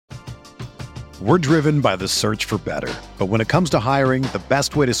We're driven by the search for better. But when it comes to hiring, the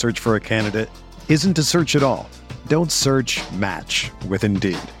best way to search for a candidate isn't to search at all. Don't search, match with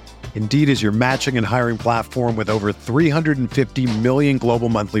Indeed. Indeed is your matching and hiring platform with over 350 million global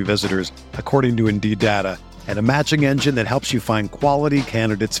monthly visitors, according to Indeed data, and a matching engine that helps you find quality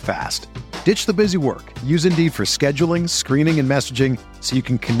candidates fast. Ditch the busy work. Use Indeed for scheduling, screening, and messaging so you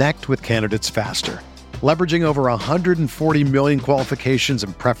can connect with candidates faster. Leveraging over 140 million qualifications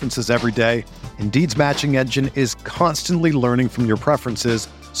and preferences every day, Indeed's matching engine is constantly learning from your preferences,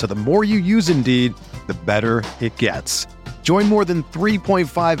 so the more you use Indeed, the better it gets. Join more than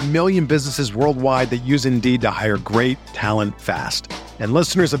 3.5 million businesses worldwide that use Indeed to hire great talent fast. And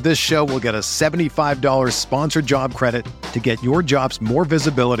listeners of this show will get a $75 sponsored job credit to get your jobs more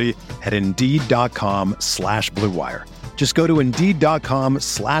visibility at Indeed.com/Blue Wire. Just go to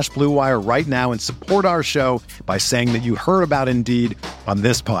Indeed.com/Blue Wire right now and support our show by saying that you heard about Indeed on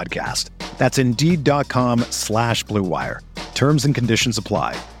this podcast. That's Indeed.com/Blue Wire. Terms and conditions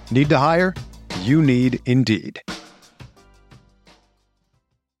apply. Need to hire? You need Indeed.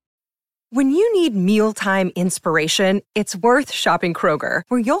 When you need mealtime inspiration, it's worth shopping Kroger,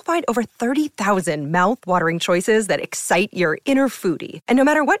 where you'll find over 30,000 mouth-watering choices that excite your inner foodie. And no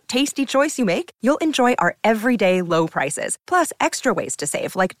matter what tasty choice you make, you'll enjoy our everyday low prices, plus extra ways to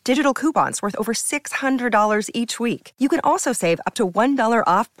save, like digital coupons worth over $600 each week. You can also save up to $1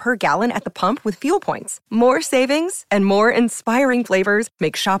 off per gallon at the pump with fuel points. More savings and more inspiring flavors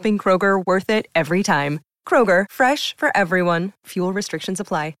make shopping Kroger worth it every time. Kroger, fresh for everyone. Fuel restrictions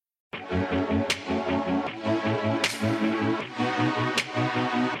apply.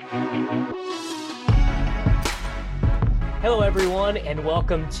 Hello, everyone, and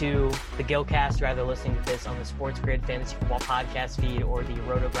welcome to the Gillcast. Rather listening to this on the Sports Grid Fantasy Football Podcast feed or the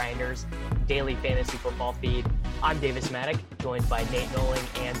Roto Grinders Daily Fantasy Football feed. I'm Davis Maddock, joined by Nate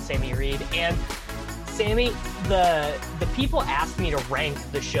Noling and Sammy Reed. And Sammy, the people asked me to rank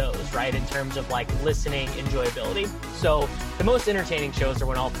the shows, right, in terms of like listening enjoyability. So the most entertaining shows are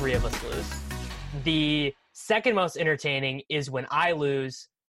when all three of us lose. The second most entertaining is when I lose.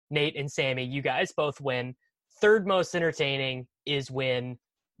 Nate and Sammy, you guys both win. Third most entertaining is when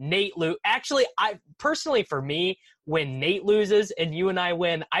Nate loses. Actually, personally, for me, when Nate loses and you and I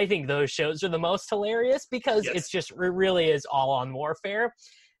win, I think those shows are the most hilarious because it really is all on warfare.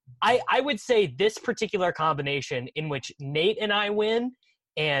 I would say this particular combination in which Nate and I win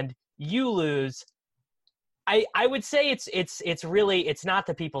and you lose, I would say it's not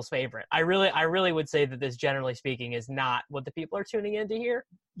the people's favorite. I really would say that this, generally speaking, is not what the people are tuning in to hear.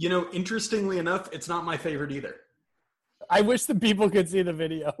 You know, interestingly enough, it's not my favorite either. I wish the people could see the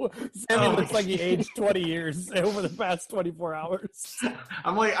video. Sammy looks like he aged 20 years over the past 24 hours.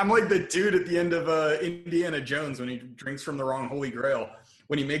 I'm like the dude at the end of Indiana Jones when he drinks from the wrong Holy Grail.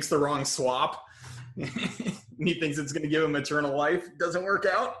 When he makes the wrong swap, and he thinks it's going to give him eternal life. Doesn't work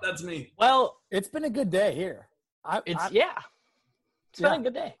out. That's me. Well, it's been a good day here. It's been a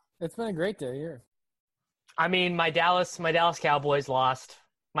good day. It's been a great day here. I mean, my Dallas Cowboys lost.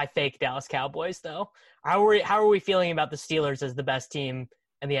 My fake Dallas Cowboys, though. How are we feeling about the Steelers as the best team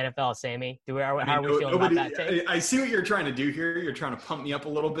in the NFL, Sammy? How are we feeling about that take? I see what you're trying to do here. You're trying to pump me up a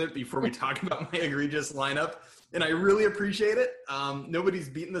little bit before we talk about my egregious lineup, and I really appreciate it. Nobody's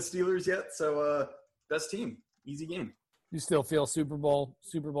beaten the Steelers yet, so best team, easy game. You still feel Super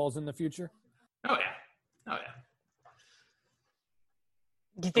Bowls in the future? Oh yeah.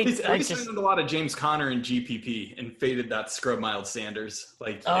 Do you think I listened to a lot of James Conner and GPP and faded that scrub Miles Sanders?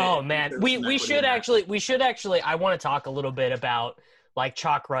 Man, we should actually. I want to talk a little bit about like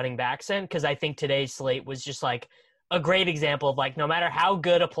chalk running backs in, because I think today's slate was just like a great example of like no matter how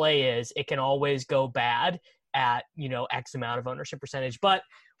good a play is, it can always go bad at X amount of ownership percentage. But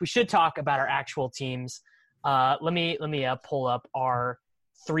we should talk about our actual teams. Let me pull up our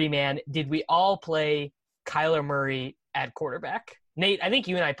 3-man. Did we all play Kyler Murray at quarterback? Nate, I think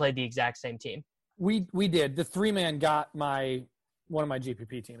you and I played the exact same team. We did. The 3-man got one of my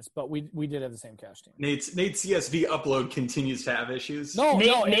GPP teams, but we did have the same cash team. Nate's CSV upload continues to have issues.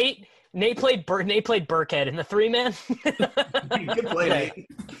 Nate played Burkhead in the 3-man. Good play, Nate.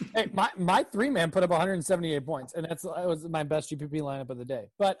 Hey, my 3-man put up 178 points, and that was my best GPP lineup of the day.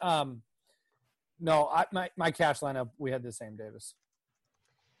 But my cash lineup, we had the same, Davis.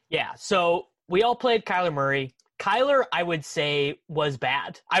 Yeah, so we all played Kyler Murray. Kyler, I would say, was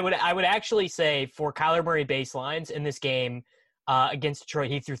bad. I would actually say for Kyler Murray baselines in this game against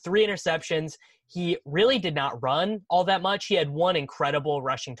Detroit, he threw 3 interceptions. He really did not run all that much. He had one incredible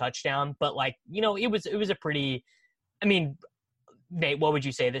rushing touchdown, but it was a pretty. I mean, Nate, what would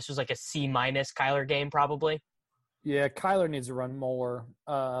you say? This was like a C- Kyler game, probably. Yeah, Kyler needs to run more.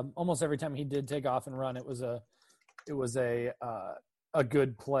 Almost every time he did take off and run, it was a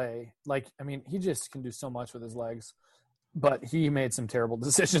good play. Like, I mean, he just can do so much with his legs, but he made some terrible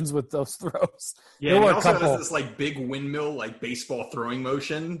decisions with those throws. Yeah, and he also has this like big windmill, like baseball throwing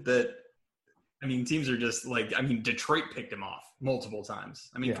motion that, I mean, teams are just like, I mean, Detroit picked him off multiple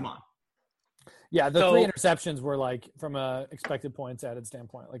times. I mean, come on. Yeah, the 3 interceptions were like, from a expected points added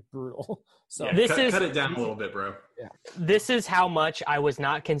standpoint, like brutal. So yeah, cut it down a little bit, bro. Yeah. This is how much I was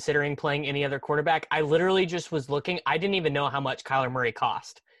not considering playing any other quarterback. I literally just was looking. I didn't even know how much Kyler Murray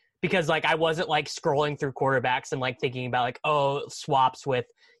cost because like I wasn't like scrolling through quarterbacks and like thinking about like, oh, swaps with,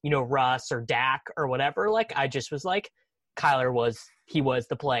 Russ or Dak or whatever. Like I just was like, Kyler was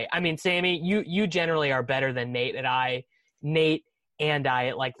the play. I mean, Sammy, you generally are better than Nate and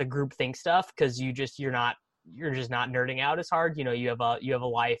I like the group think stuff because you're just not nerding out as hard. You have a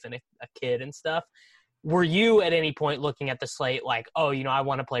life and a kid and stuff. Were you at any point looking at the slate like, oh, I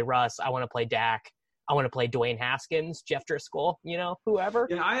want to play Russ, I want to play Dak, I want to play Dwayne Haskins, Jeff Driscoll, whoever?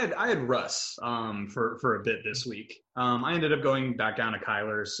 Yeah, I had Russ for a bit this week. I ended up going back down to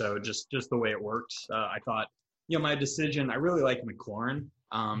Kyler, so just the way it worked, I thought, my decision, I really like McLaurin,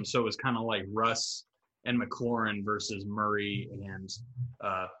 so it was kind of like Russ and McLaurin versus Murray and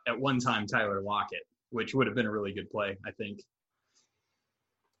at one time Tyler Lockett, which would have been a really good play, I think.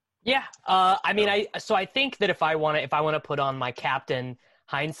 Yeah, I think that if I want to put on my captain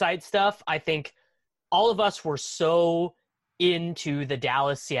hindsight stuff, I think all of us were so into the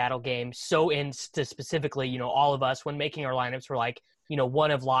Dallas-Seattle game, so into specifically, all of us when making our lineups were like,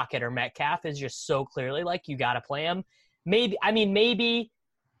 one of Lockett or Metcalf is just so clearly like you got to play him. Maybe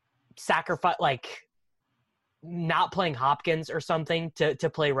sacrifice like not playing Hopkins or something to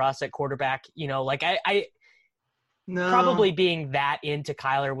play Russ at quarterback. No. Probably being that into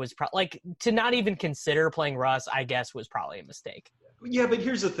Kyler was to not even consider playing Russ, I guess, was probably a mistake. Yeah, but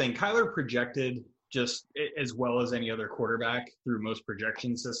here's the thing. Kyler projected just as well as any other quarterback through most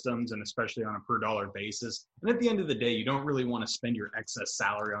projection systems and especially on a per dollar basis. And at the end of the day, you don't really want to spend your excess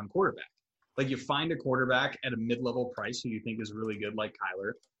salary on quarterback. Like you find a quarterback at a mid-level price who you think is really good like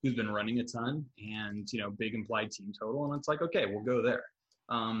Kyler, who's been running a ton and, big implied team total. And it's like, okay, we'll go there.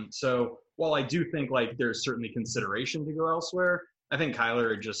 So while I do think like there's certainly consideration to go elsewhere, I think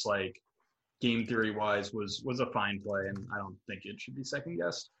Kyler just like game theory wise was a fine play, and I don't think it should be second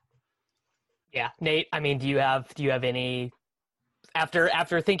guessed. Yeah, Nate. I mean, do you have any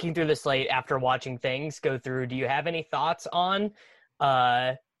after thinking through the slate, after watching things go through? Do you have any thoughts on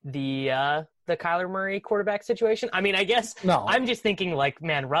the Kyler Murray quarterback situation? I mean, I guess no. I'm just thinking like,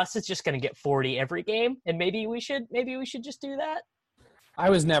 man, Russ is just going to get 40 every game, and maybe we should just do that. I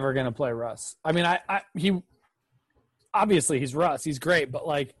was never going to play Russ. I mean, he obviously he's Russ. He's great, but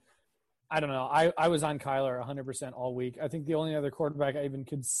like, I don't know. I was on Kyler 100% all week. I think the only other quarterback I even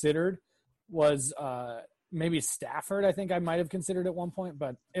considered was maybe Stafford. I think I might have considered at one point,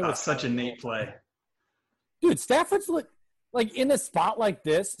 but it was such a Nate play. Dude, Stafford's like in a spot like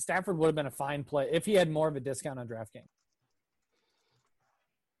this, Stafford would have been a fine play if he had more of a discount on DraftKings.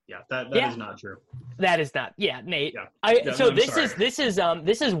 Yeah, that is not true. That is not. Yeah, Nate. Yeah. This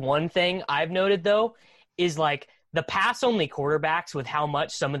is one thing I've noted though, is like the pass only quarterbacks with how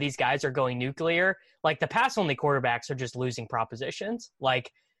much some of these guys are going nuclear. Like the pass only quarterbacks are just losing propositions. Like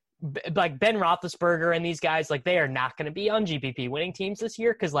Ben Roethlisberger and these guys, like they are not going to be on GPP winning teams this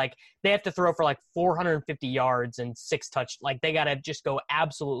year because like they have to throw for like 450 yards and 6 touch. Like they got to just go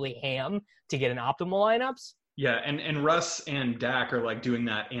absolutely ham to get an optimal lineups. Yeah, and Russ and Dak are like doing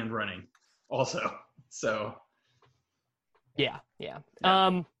that and running also. So yeah.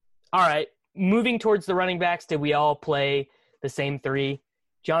 All right. Moving towards the running backs, did we all play the same 3?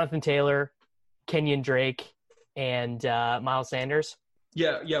 Jonathan Taylor, Kenyon Drake, and Miles Sanders?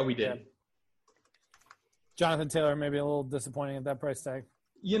 Yeah, we did. Yeah. Jonathan Taylor maybe a little disappointing at that price tag.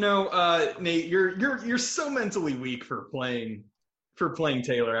 Nate, you're so mentally weak for playing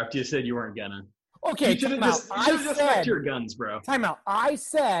Taylor after you said you weren't gonna. Okay, you should have just backed your guns, bro. Time out.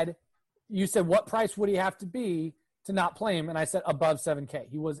 You said what price would he have to be to not play him, and I said above 7K.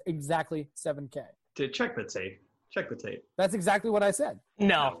 He was exactly 7K. Check the tape. That's exactly what I said.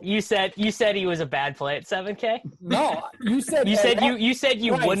 No, you said he was a bad play at 7K. No, you said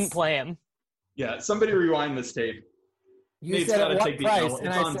you wouldn't play him. Yeah, somebody rewind this tape. You Nate's said at what price, and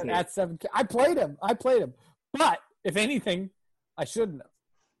I said at 7K. I played him, but if anything, I shouldn't have.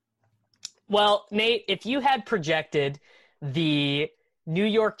 Well, Nate, if you had projected the New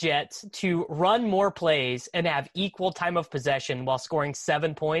York Jets to run more plays and have equal time of possession while scoring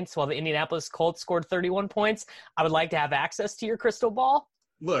 7 points while the Indianapolis Colts scored 31 points, I would like to have access to your crystal ball.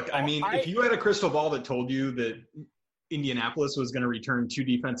 Look, I mean, if you had a crystal ball that told you that Indianapolis was going to return 2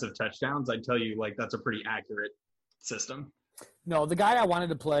 defensive touchdowns, I'd tell you, like, that's a pretty accurate system. No, the guy I wanted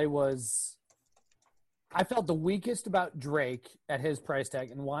to play was – I felt the weakest about Drake at his price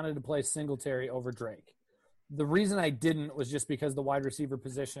tag and wanted to play Singletary over Drake. The reason I didn't was just because the wide receiver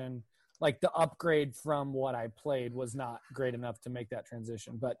position, like the upgrade from what I played was not great enough to make that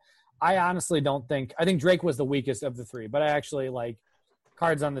transition. But I honestly don't think – I think Drake was the weakest of the 3. But I actually, like,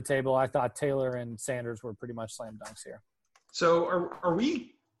 cards on the table, I thought Taylor and Sanders were pretty much slam dunks here. So are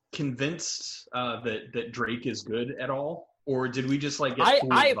we convinced that Drake is good at all? Or did we just like get fooled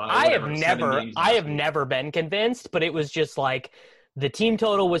by I have never been convinced, but it was just like the team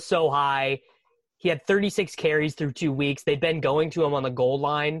total was so high. He had 36 carries through 2 weeks. They'd been going to him on the goal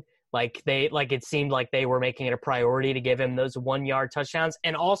line. It seemed like they were making it a priority to give him those 1-yard touchdowns.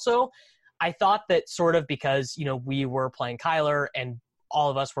 And also I thought that sort of because, we were playing Kyler and all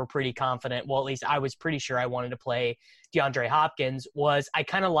of us were pretty confident. Well, at least I was pretty sure I wanted to play DeAndre Hopkins. I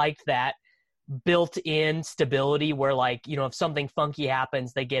kind of liked that built-in stability where, like, if something funky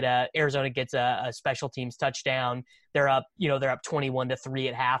happens, Arizona gets a special teams touchdown. They're up 21-3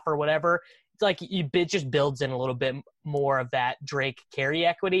 at half or whatever. It's like it just builds in a little bit more of that Drake carry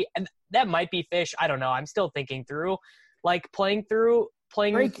equity, and that might be fish. I don't know. I'm still thinking through, like, playing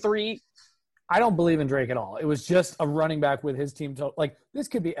Drake, 3. I don't believe in Drake at all. It was just a running back with his team. Like, this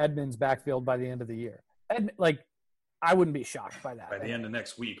could be Edmonds' backfield by the end of the year. I wouldn't be shocked by that. By the end of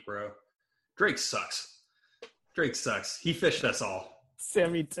next week, bro. Drake sucks. He fished us all.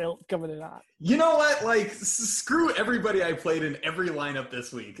 Sammy Tilt coming in hot. You know what? Like, screw everybody I played in every lineup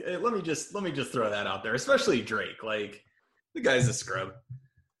this week. Let me just throw that out there, especially Drake. Like, the guy's a scrub.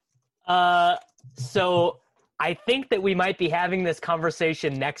 So I think that we might be having this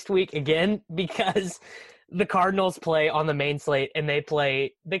conversation next week again because the Cardinals play on the main slate and they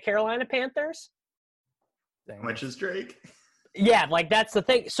play the Carolina Panthers. How much is Drake? Yeah, like, that's the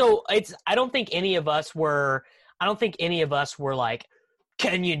thing. So I don't think any of us were like,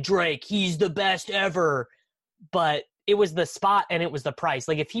 Kenyon Drake, he's the best ever. But it was the spot and it was the price.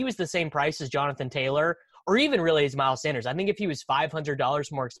 Like, if he was the same price as Jonathan Taylor or even really as Miles Sanders, I think if he was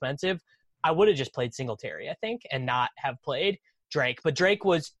 $500 more expensive, I would have just played Singletary, I think, and not have played Drake. But Drake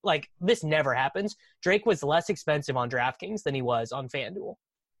was, like, this never happens. Drake was less expensive on DraftKings than he was on FanDuel.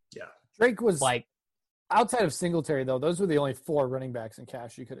 Yeah. Drake was, like, outside of Singletary, though, those were the only 4 running backs in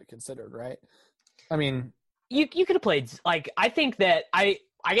cash you could have considered, right? I mean, you could have played, like, I think that I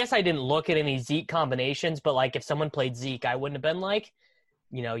guess I didn't look at any Zeke combinations, but, like, if someone played Zeke, I wouldn't have been like,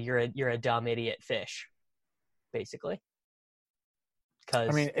 you're a dumb idiot fish, basically. Because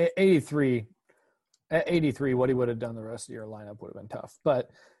I mean, at 83, what he would have done the rest of your lineup would have been tough. But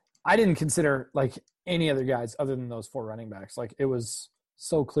I didn't consider, like, any other guys other than those 4 running backs. Like, it was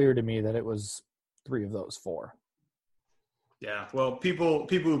so clear to me that it was 3 of those 4. Yeah, well, people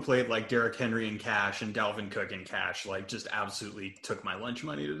who played, like, Derrick Henry in cash and Dalvin Cook in cash, like, just absolutely took my lunch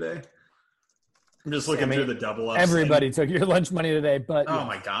money today. I'm just looking through the double ups. Everybody took your lunch money today, but oh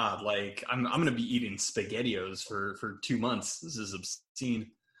my god, like, I'm gonna be eating SpaghettiOs for 2 months. This is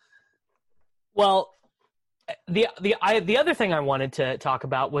obscene. Well, the other thing I wanted to talk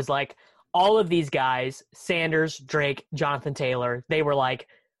about was, like, all of these guys, Sanders, Drake, Jonathan Taylor, they were like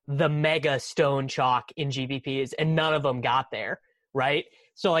the mega stone chalk in GPPs, and none of them got there, right?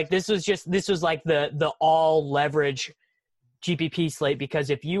 So, like, this was like the all leverage GPP slate,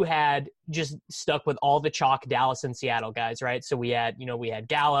 because if you had just stuck with all the chalk Dallas and Seattle guys, right? So we had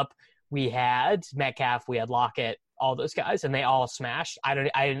Gallup, we had Metcalf, we had Lockett, all those guys, and they all smashed. I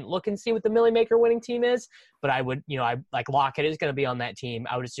didn't look and see what the Millie Maker winning team is, but I would, I like Lockett is going to be on that team.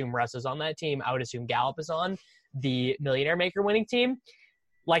 I would assume Russ is on that team. I would assume Gallup is on the Millionaire Maker winning team.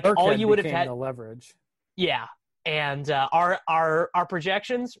 Like, Burkhead all you would have had the leverage. Yeah. And our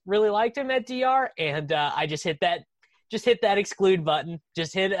projections really liked him at DR, and I just hit that exclude button.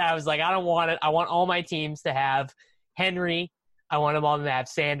 Just hit it. I was like, I don't want it. I want all my teams to have Henry. I want them all to have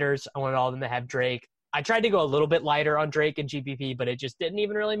Sanders. I want all of them to have Drake. I tried to go a little bit lighter on Drake and GPP, but it just didn't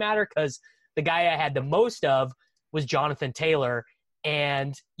even really matter because the guy I had the most of was Jonathan Taylor.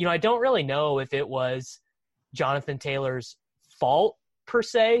 And, I don't really know if it was Jonathan Taylor's fault per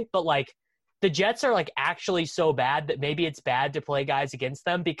se, but, like, the Jets are, like, actually so bad that maybe it's bad to play guys against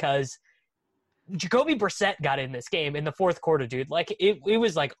them, because Jacoby Brissett got in this game in the fourth quarter, dude. Like, it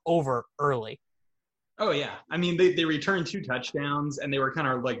was, like, over early. Oh, yeah. I mean, they returned 2 touchdowns, and they were kind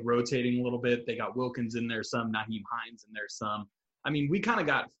of, like, rotating a little bit. They got Wilkins in there some, Naheem Hines in there some. I mean, we kind of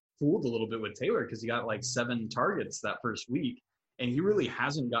got fooled a little bit with Taylor because he got, like, 7 targets that first week, and he really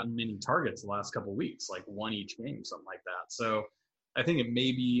hasn't gotten many targets the last couple of weeks, like 1 each game, something like that. So I think it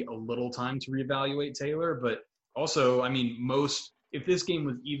may be a little time to reevaluate Taylor, but Also, I mean, if this game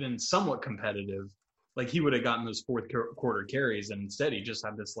was even somewhat competitive, like he would have gotten those fourth quarter carries, and instead he just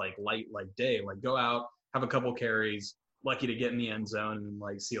had this like light day, like go out, have a couple carries, lucky to get in the end zone, and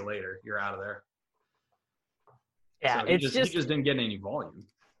like see you later, you're out of there. Yeah, so he just didn't get any volume.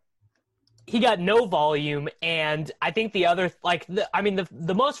 He got no volume, and I think the other,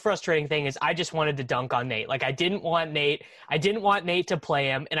 the most frustrating thing is I just wanted to dunk on Nate. Like, I didn't want Nate to play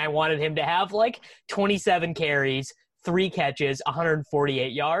him, and I wanted him to have, 27 carries, 3 catches,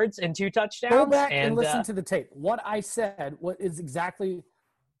 148 yards, and 2 touchdowns. Go back and listen to the tape. What I said, what is exactly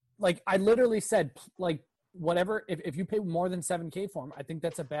 – I literally said, whatever – if you pay more than $7K for him, I think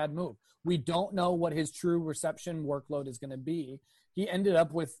that's a bad move. We don't know what his true reception workload is going to be. He ended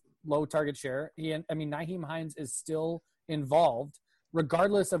up with – low target share. Nyheim Hines is still involved.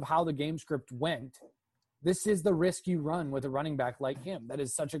 Regardless of how the game script went, this is the risk you run with a running back like him. That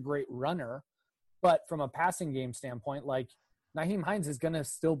is such a great runner. But from a passing game standpoint, Nyheim Hines is going to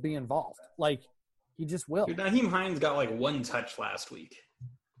still be involved. He just will. Dude, Nyheim Hines got 1 touch last week.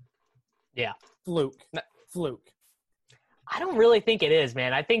 Yeah. Fluke. I don't really think it is,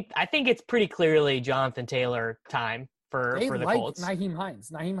 man. I think it's pretty clearly Jonathan Taylor time. For the Colts. Nyheim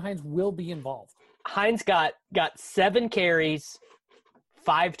Hines. Nyheim Hines will be involved. Hines got 7 carries,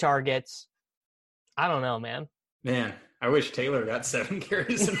 5 targets. I don't know, man. Man, I wish Taylor got 7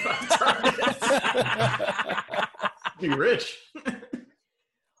 carries and 5 targets. Be rich.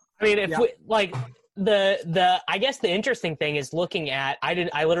 I mean, I guess the interesting thing is looking at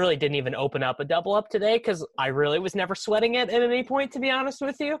I literally didn't even open up a double up today because I really was never sweating it at any point, to be honest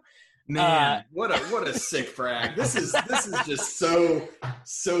with you. Man, what a sick brag. This is just so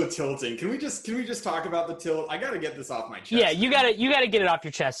tilting. Can we just talk about the tilt? I got to get this off my chest. Yeah, you got to get it off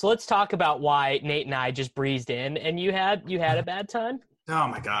your chest. So let's talk about why Nate and I just breezed in and you had a bad time. Oh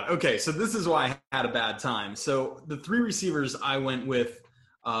my God. Okay, so this is why I had a bad time. So the 3 receivers I went with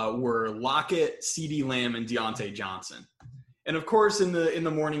were Lockett, CeeDee Lamb, and Deontay Johnson. And of course, in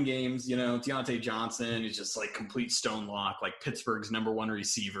the morning games, Deontay Johnson is just complete stone lock, Pittsburgh's #1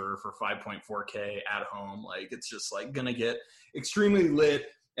 receiver for 5.4K at home. It's just gonna get extremely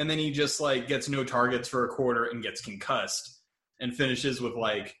lit. And then he just gets no targets for a quarter and gets concussed and finishes with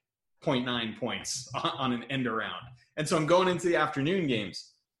 0.9 points on an end around. And so I'm going into the afternoon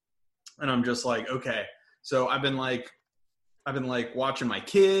games and I'm just okay. So I've been watching my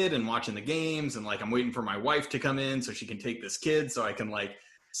kid and watching the games and I'm waiting for my wife to come in so she can take this kid so I can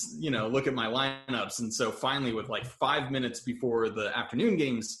look at my lineups. And so finally with 5 minutes before the afternoon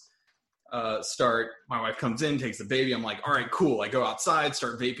games start, my wife comes in, takes the baby. I'm all right, cool. I go outside,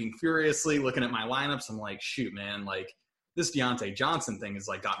 start vaping furiously, looking at my lineups. I'm shoot, man, this Deontay Johnson thing has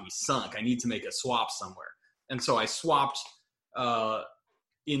got me sunk. I need to make a swap somewhere. And so I swapped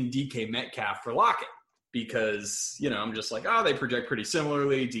in DK Metcalf for Lockett. Because, I'm just they project pretty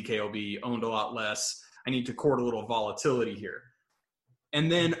similarly. DK will be owned a lot less. I need to court a little volatility here. And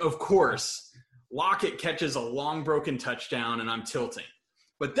then, of course, Lockett catches a long broken touchdown, and I'm tilting.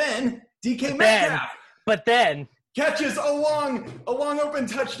 But then, DK Metcalf catches a long open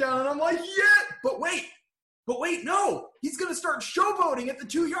touchdown, and I'm yeah! But wait, no! He's going to start showboating at the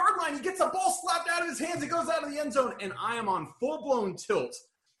 2-yard line. He gets the ball slapped out of his hands. It goes out of the end zone, and I am on full-blown tilt.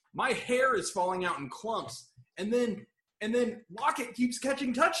 My hair is falling out in clumps. And then Lockett keeps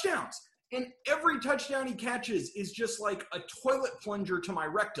catching touchdowns. And every touchdown he catches is just a toilet plunger to my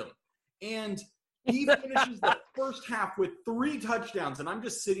rectum. And he finishes the first half with 3 touchdowns. And I'm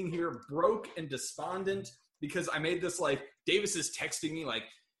just sitting here broke and despondent because I made this Davis is texting me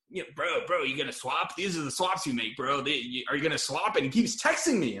bro, you gonna swap? These are the swaps you make, bro. Are you gonna swap? And he keeps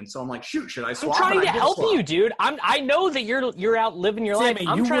texting me, and so I'm shoot, should I swap? I'm trying to help you, dude. I know that you're out living your life.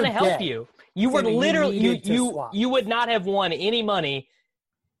 I'm trying to help you. You were literally you would not have won any money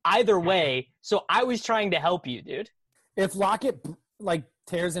either way. So I was trying to help you, dude. If Lockett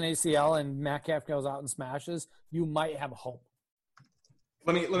tears an ACL and Metcalf goes out and smashes, you might have hope.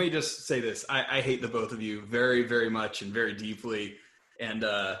 Let me just say this. I hate the both of you very, very much and very deeply. And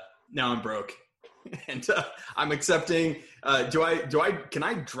now I'm broke, and I'm accepting. Can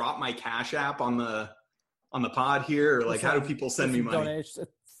I drop my Cash App on the pod here, or how do people send me money? Donation.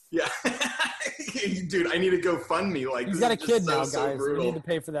 Yeah, dude, I need to go fund me. You've got a kid now, guys. You need to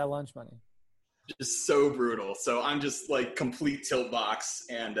pay for that lunch money. Just so brutal. So I'm just complete tilt box,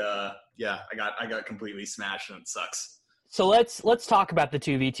 and I got completely smashed, and it sucks. So let's talk about the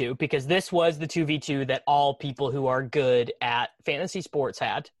 2v2 because this was the 2v2 that all people who are good at fantasy sports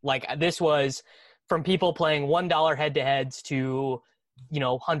had. This was from people playing $1 head-to-heads to,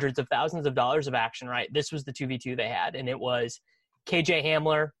 hundreds of thousands of dollars of action, right? This was the 2v2 they had, and it was KJ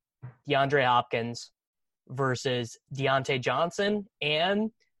Hamler, DeAndre Hopkins versus Deontay Johnson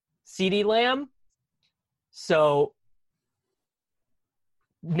and CeeDee Lamb. So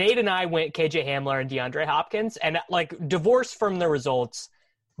Nate and I went KJ Hamler and DeAndre Hopkins, and like divorced from the results,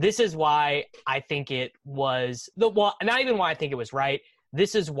 this is why I think it was not even why I think it was right.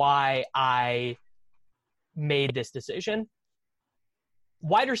 This is why I made this decision.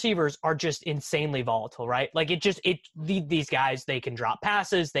 Wide receivers are just insanely volatile, right? Like these guys, they can drop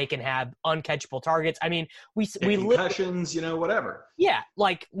passes, they can have uncatchable targets. I mean, we concussions, whatever. Yeah,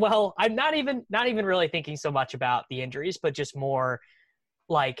 like, well, I'm not even really thinking so much about the injuries, but just more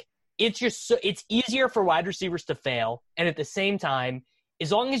like it's easier for wide receivers to fail, and at the same time,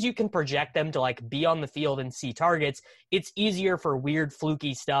 as long as you can project them to like be on the field and see targets, it's easier for weird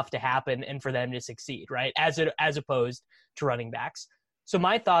fluky stuff to happen and for them to succeed, right? As opposed to running backs. So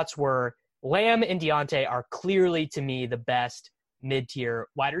my thoughts were Lamb and Deontay are clearly, to me, the best mid-tier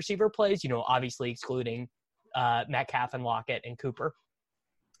wide receiver plays, obviously excluding Metcalf and Lockett and Cooper.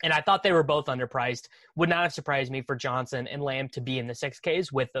 And I thought they were both underpriced. Would not have surprised me for Johnson and Lamb to be in the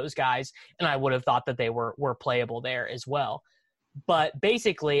 6Ks with those guys, and I would have thought that they were playable there as well. But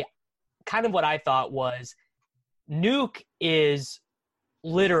basically, kind of what I thought was Nuke is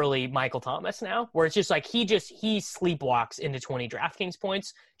literally Michael Thomas now, where it's just like he sleepwalks into 20 DraftKings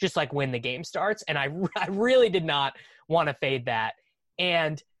points just like when the game starts, and I really did not want to fade that.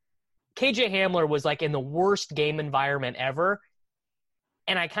 And KJ Hamler was like in the worst game environment ever,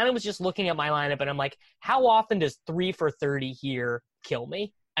 and I kind of was just looking at my lineup and I'm like, how often does 3 for 30 here kill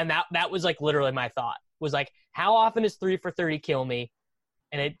me? And that was like literally my thought, was like, how often does 3 for 30 kill me?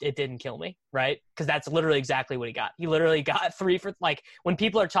 And it didn't kill me, right? Because that's literally exactly what he got. He literally got 3 for, like, when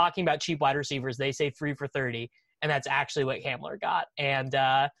people are talking about cheap wide receivers, they say 3 for 30, and that's actually what Hamler got. And,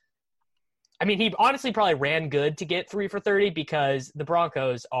 I mean, he honestly probably ran good to get 3 for 30 because the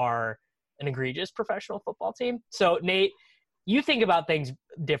Broncos are an egregious professional football team. So, Nate, you think about things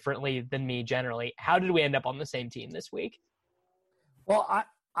differently than me generally. How did we end up on the same team this week? Well,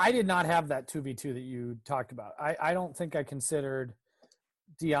 I did not have that 2v2 that you talked about. I don't think I considered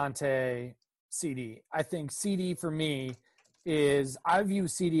Deontay CeeDee. I think CeeDee for me I view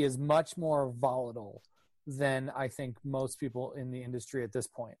CeeDee as much more volatile than I think most people in the industry at this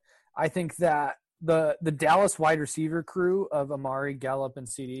point. I think that the Dallas wide receiver crew of Amari, Gallup, and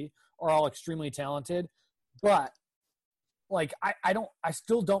CeeDee are all extremely talented, but like I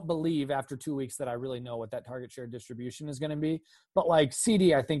still don't believe after 2 weeks that I really know what that target share distribution is going to be. But like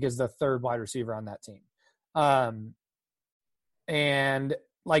CeeDee, I think is the third wide receiver on that team. And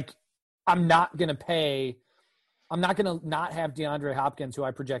like, I'm not going to not have DeAndre Hopkins, who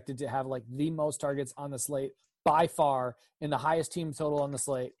I projected to have like the most targets on the slate by far, in the highest team total on the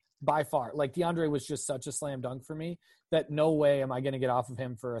slate by far. Like, DeAndre was just such a slam dunk for me that no way am I going to get off of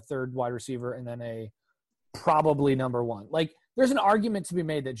him for a third wide receiver and then a probably number one. Like, there's an argument to be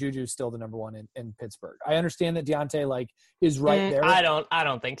made that Juju's still the number one in Pittsburgh. I understand that Deontay like is right there. I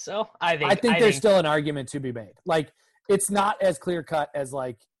don't think so. I think there's still an argument to be made. Like, it's not as clear cut as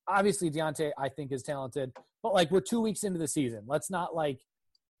like, obviously Deontay I think is talented, but like, we're 2 weeks into the season. Let's not like,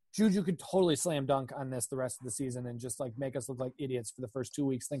 Juju could totally slam dunk on this the rest of the season and just like make us look like idiots for the first 2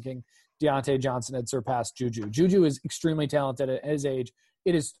 weeks thinking Deontay Johnson had surpassed Juju. Juju is extremely talented at his age.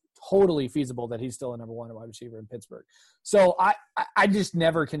 It is totally feasible that he's still a number one wide receiver in Pittsburgh. So I just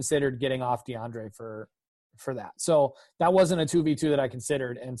never considered getting off DeAndre for that. So that wasn't a 2v2 that I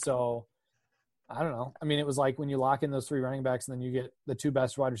considered. And so I don't know. I mean, it was like when you lock in those three running backs and then you get the two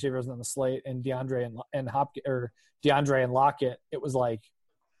best wide receivers on the slate and DeAndre and Lockett, it was like,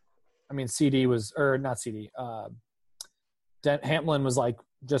 I mean, CeeDee was, or not CeeDee, Hamlin was like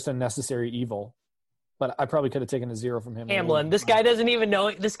just a necessary evil, but I probably could have taken a 0 from him. Hamlin, this guy doesn't even know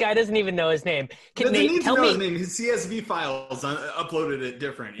his name. Can Nate tell me his name? His CSV files uploaded it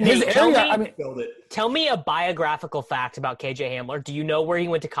different. Tell me a biographical fact about KJ Hamler. Do you know where he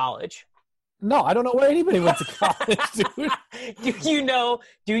went to college? No, I don't know where anybody went to college, dude. Do you know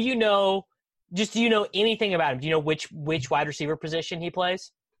anything about him? Do you know which wide receiver position he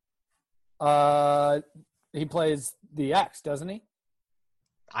plays? He plays the X, doesn't he?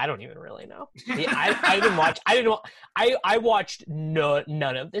 I don't even really know. I watched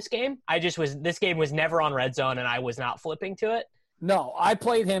none of this game. This game was never on Red Zone and I was not flipping to it. No, I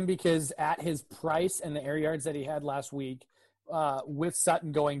played him because at his price and the air yards that he had last week, with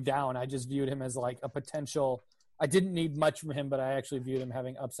Sutton going down, I just viewed him as like a potential. I didn't need much from him, but I actually viewed him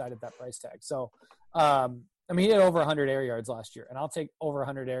having upside at that price tag. So, I mean, he had over 100 air yards last year, and I'll take over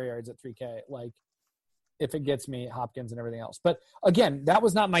 100 air yards at 3K, like, if it gets me Hopkins and everything else. But, again, that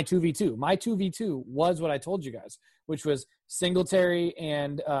was not my 2v2. My 2v2 was what I told you guys, which was Singletary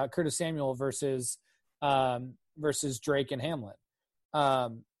and Curtis Samuel versus versus Drake and Hamlet.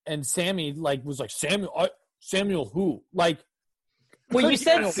 And Sammy was like, Samuel who? Like, well, you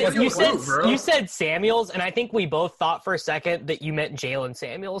said Samuels, and I think we both thought for a second that you meant Jalen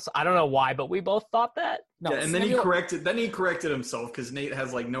Samuels. I don't know why, but we both thought that. No, and then he corrected himself because Nate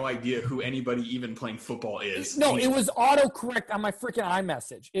has like no idea who anybody even playing football is. No, it was autocorrect on my freaking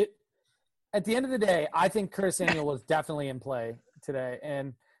iMessage. At the end of the day, I think Curtis Samuel was definitely in play today.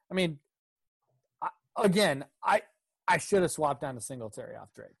 And I mean, I should have swapped down to Singletary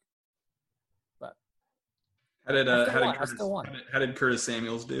off Drake. But how did Curtis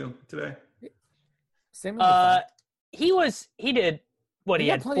Samuels do today? He did what he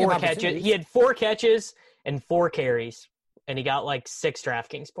had 4 catches. He had 4 catches and 4 carries, and he got like 6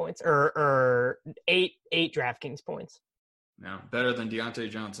 DraftKings points or 8 DraftKings points. No, better than Deontay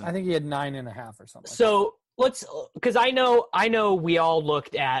Johnson. I think he had 9.5 or something. So because I know we all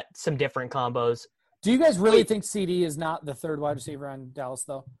looked at some different combos. Do you guys really think CD is not the third wide receiver on Dallas,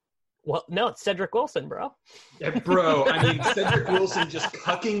 though? Well, no, it's Cedric Wilson, bro. Yeah, bro, I mean, Cedric Wilson just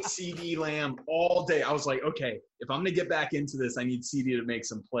cucking CD Lamb all day. I was like, okay, if I'm going to get back into this, I need CD to make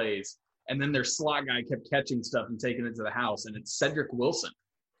some plays. And then their slot guy kept catching stuff and taking it to the house, and it's Cedric Wilson.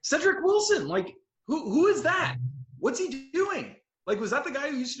 Cedric Wilson, like, who is that? What's he doing? Like, was that the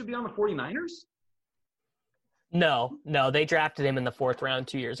guy who used to be on the 49ers? No, they drafted him in the 4th round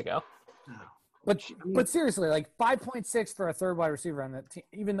 2 years ago. Oh. But seriously, like 5.6 for a third wide receiver on that team,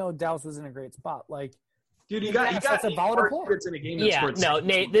 even though Dallas was in a great spot. Like, dude, you got that's a volatile point. In a game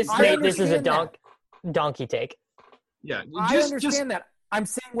Nate, this is a donkey take. Yeah, I understand that. I'm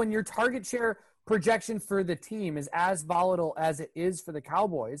saying when your target share projection for the team is as volatile as it is for the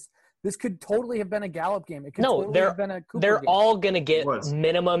Cowboys, this could totally have been a Gallup game. It could totally have been a Cooper they're game. all going to get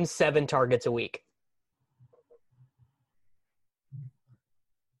minimum 7 targets a week.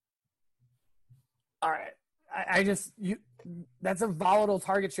 All right. That's a volatile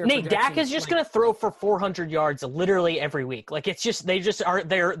target share. Nate, Dak is just going to throw for 400 yards literally every week. Like, it's just,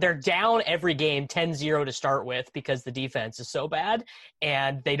 they're down every game 10-0 to start with because the defense is so bad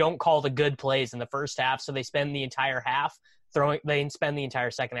and they don't call the good plays in the first half. So they spend the entire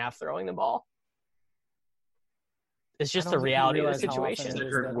second half throwing the ball. It's just the reality of the situation.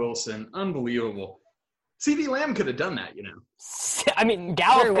 Cedric Wilson, unbelievable. CD Lamb could have done that, you know. I mean,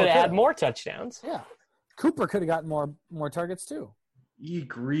 Gallup could have had more touchdowns. Yeah. Cooper could have gotten more targets too.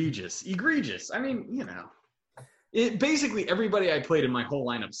 Egregious. I mean, you know, basically everybody I played in my whole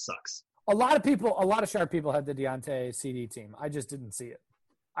lineup sucks. A lot of sharp people had the Deontay CD team. I just didn't see it.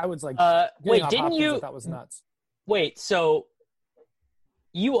 I was like, wait, didn't you? That was nuts. Wait, so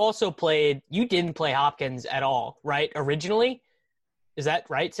you didn't play Hopkins at all, right? Originally? Is that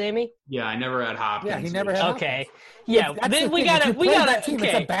right, Sammy? Yeah, I never had Hopkins. Yeah, he never had Hopkins. Okay. Yeah, then we gotta team.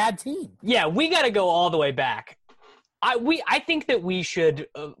 Okay. It's a bad team. Yeah, we gotta go all the way back. I think that we should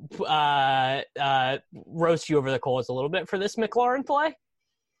roast you over the coals a little bit for this McLaurin play.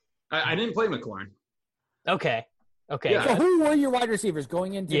 I didn't play McLaurin. Okay. Yeah. So who were your wide receivers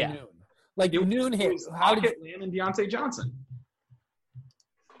going into noon? Like noon hit. How did Lamb and Deontay Johnson?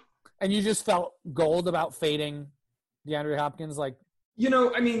 And you just felt gold about fading DeAndre Hopkins, like. You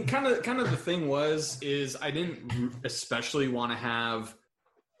know, I mean, kind of the thing is I didn't especially want to have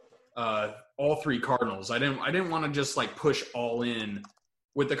all 3 Cardinals. I didn't want to just like push all in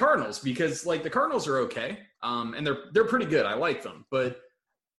with the Cardinals because like the Cardinals are okay, and they're pretty good. I like them, but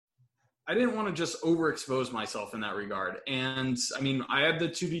I didn't want to just overexpose myself in that regard. And I mean, I had the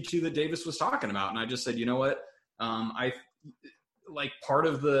 2v2 that Davis was talking about, and I just said, you know what, I like part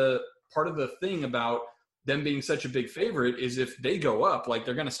of the thing about them being such a big favorite is if they go up, like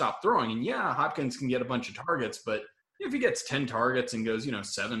they're going to stop throwing. And yeah, Hopkins can get a bunch of targets, but if he gets 10 targets and goes,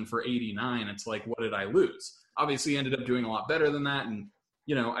 7 for 89, it's like, what did I lose? Obviously ended up doing a lot better than that. And,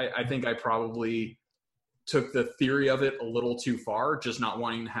 I think I probably took the theory of it a little too far, just not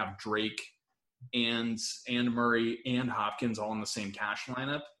wanting to have Drake and Murray and Hopkins all in the same cash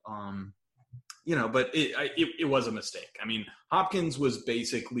lineup. But it was a mistake. I mean, Hopkins was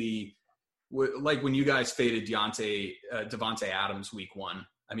basically – like when you guys faded Devontae Adams week 1,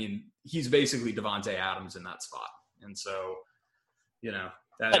 I mean, he's basically Devontae Adams in that spot. And so,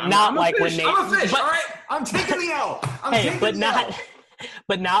 but not like when Nate. I'm a fish, all right? I'm taking the L.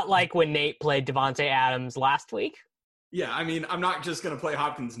 But not like when Nate played Devontae Adams last week. Yeah, I mean, I'm not just gonna play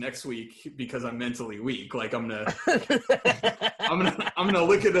Hopkins next week because I'm mentally weak. Like I'm gonna look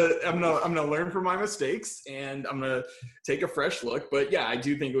at I'm gonna learn from my mistakes and I'm gonna take a fresh look. But yeah, I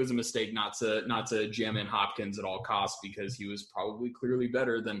do think it was a mistake not to jam in Hopkins at all costs because he was probably clearly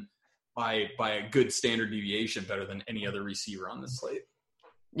better than by a good standard deviation better than any other receiver on this slate.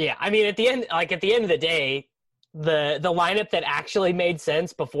 Yeah, I mean, at the end of the day, the lineup that actually made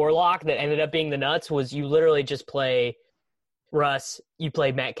sense before lock that ended up being the nuts was you literally just play Russ, you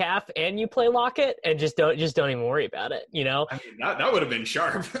play Metcalf, and you play Lockett, and just don't even worry about it. You know, I mean, that would have been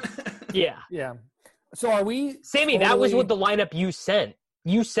sharp. Yeah. So are we, Sammy? That was what the lineup you sent.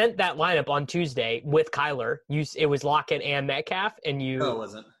 You sent that lineup on Tuesday with Kyler. It was Lockett and Metcalf, and you. No, it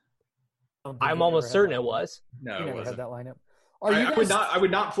wasn't. I'm almost certain it was. No, you it never wasn't. had that lineup. I would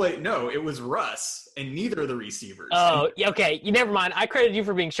not play. No, it was Russ and neither of the receivers. Oh, okay. You never mind. I credit you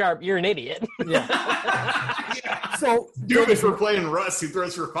for being sharp. You're an idiot. Yeah. Yeah. So Dude is for playing Russ, who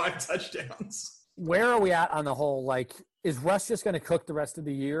throws for 5 touchdowns. where are we at on the whole? Like, is Russ just going to cook the rest of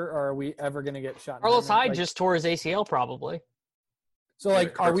the year, or are we ever going to get shot? Carlos Hyde just tore his ACL, probably. So,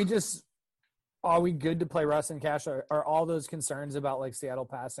 like, are we good to play Russ and Cash? Are all those concerns about, like, Seattle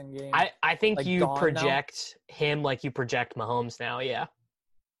passing game? I think like, you gone project him like you project Mahomes now, yeah.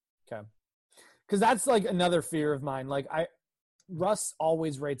 Okay. Because that's, like, another fear of mine. Like, Russ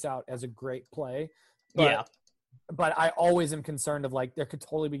always rates out as a great play. Yeah. But I always am concerned of, like, there could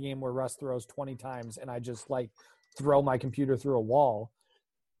totally be a game where Russ throws 20 times and I just, like, throw my computer through a wall.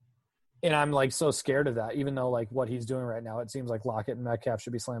 And I'm, like, so scared of that, even though, like, what he's doing right now, it seems like Lockett and Metcalf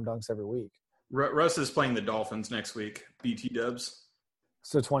should be slam dunks every week. Russ is playing the Dolphins next week. BT Dubs.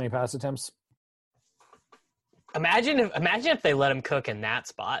 So 20 pass attempts. Imagine if they let him cook in that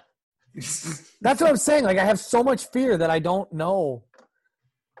spot. That's what I'm saying. Like, I have so much fear that I don't know.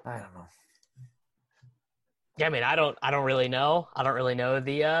 I don't know. Yeah, I mean, I don't really know. I don't really know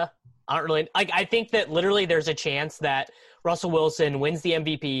I think that literally there's a chance that Russell Wilson wins the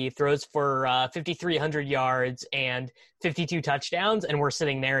MVP, throws for 5,300 yards and 52 touchdowns, and we're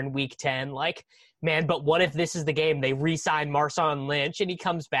sitting there in week 10 like, man, but what if this is the game? They re-sign Marshawn Lynch, and he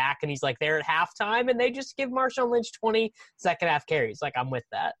comes back, and he's like there at halftime, and they just give Marshawn Lynch 20 second-half carries. Like, I'm with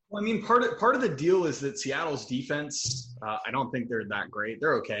that. Well, I mean, part of the deal is that Seattle's defense, I don't think they're that great.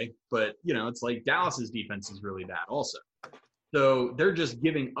 They're okay. But, you know, it's like Dallas's defense is really bad also. So they're just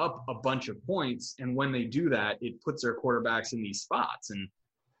giving up a bunch of points, and when they do that, it puts their quarterbacks in these spots. And,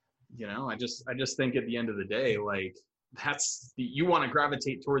 you know, I just think at the end of the day, like, you want to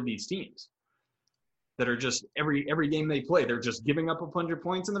gravitate toward these teams that are just every game they play, they're just giving up a bunch of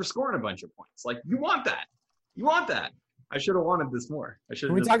points and they're scoring a bunch of points. Like, you want that. You want that. I should have wanted this more.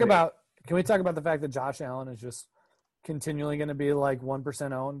 Can we talk about the fact that Josh Allen is just continually going to be like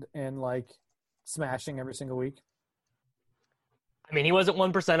 1% owned and like smashing every single week? I mean, he wasn't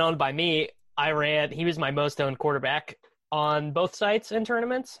 1% owned by me. He was my most owned quarterback on both sites in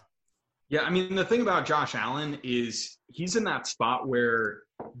tournaments. Yeah, I mean, the thing about Josh Allen is he's in that spot where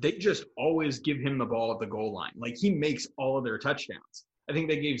they just always give him the ball at the goal line. Like, he makes all of their touchdowns. I think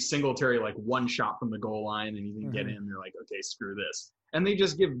they gave Singletary like one shot from the goal line and he didn't get in. They're like, okay, screw this. And they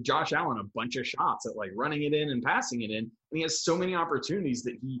just give Josh Allen a bunch of shots at like running it in and passing it in. And he has so many opportunities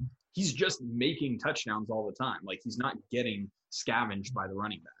that he's just making touchdowns all the time. Like, he's not getting scavenged by the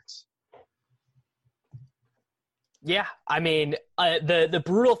running backs. Yeah, I mean, the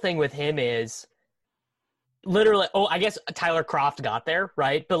brutal thing with him is literally. Oh, I guess Tyler Kroft got there,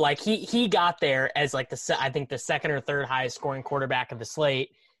 right? But like he got there as like I think the second or third highest scoring quarterback of the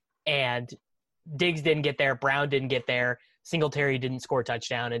slate, and Diggs didn't get there, Brown didn't get there, Singletary didn't score a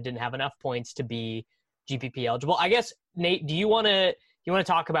touchdown and didn't have enough points to be GPP eligible. I guess, Nate, do you want to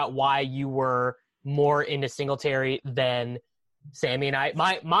talk about why you were more into Singletary than Sammy and I?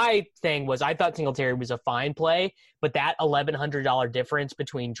 My thing was I thought Singletary was a fine play, but that $1,100 difference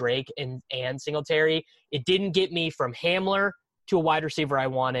between Drake and Singletary, it didn't get me from Hamler to a wide receiver I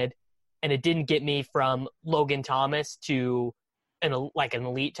wanted, and it didn't get me from Logan Thomas to an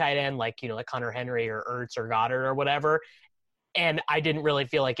elite tight end like Hunter Henry or Ertz or Goddard or whatever. And I didn't really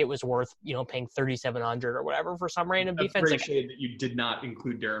feel like it was worth paying $3,700 or whatever for some random defense. That's pretty shade that you did not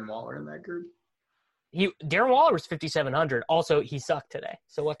include Darren Waller in that group. Darren Waller was $5,700. Also, he sucked today.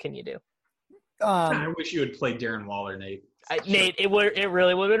 So what can you do? I wish you had played Darren Waller, Nate. Nate, it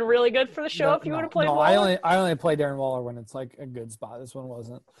really would have been really good for the show if you would have played Waller. I only play Darren Waller when it's like a good spot. This one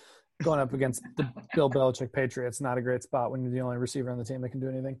wasn't. Going up against the Bill Belichick Patriots, not a great spot when you're the only receiver on the team that can do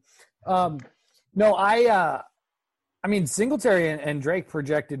anything. I mean, Singletary and Drake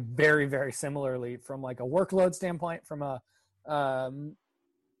projected very, very similarly from like a workload standpoint, from a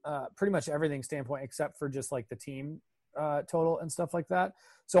pretty much everything standpoint, except for just like the team total and stuff like that.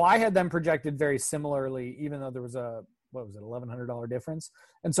 So I had them projected very similarly, even though there was a $1,100 difference.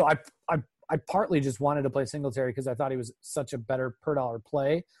 And so I partly just wanted to play Singletary because I thought he was such a better per dollar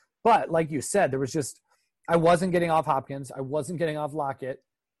play. But like you said, there was just I wasn't getting off Hopkins, I wasn't getting off Lockett,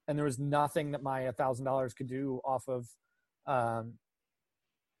 and there was nothing that my $1,000 could do off of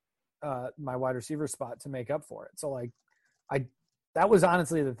my wide receiver spot to make up for it. So like, that was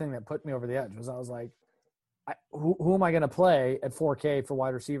honestly the thing that put me over the edge. Was I was like, who am I going to play at 4K for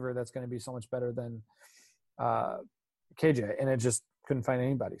wide receiver that's going to be so much better than KJ? And it just couldn't find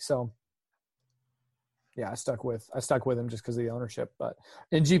anybody. So yeah, I stuck with him just because of the ownership. But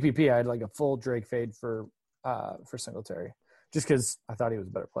in GPP, I had like a full Drake fade for Singletary, just because I thought he was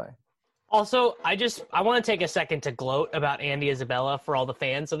a better play. Also, I want to take a second to gloat about Andy Isabella for all the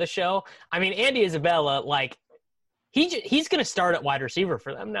fans of the show. I mean, Andy Isabella, like he's going to start at wide receiver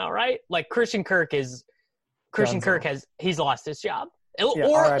for them now, right? Like Christian Kirk he's lost his job,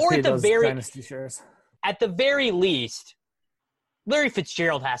 or at the very least, Larry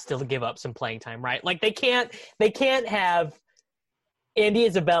Fitzgerald has to give up some playing time, right? Like they can't have Andy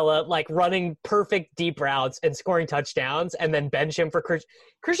Isabella like running perfect deep routes and scoring touchdowns and then bench him for Christian.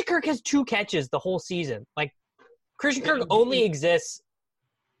 Christian Kirk has 2 catches the whole season. Like Christian Kirk only exists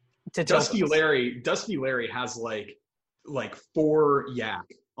to Dusty Larry has like 4 yak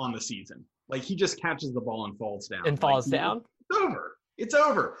on the season. Like he just catches the ball and falls down. It's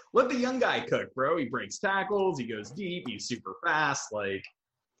over. Let the young guy cook, bro. He breaks tackles. He goes deep. He's super fast. Like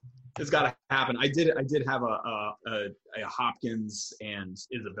it's got to happen. I did have a Hopkins and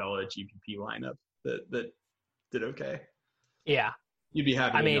Isabella GPP lineup that did okay. Yeah, you'd be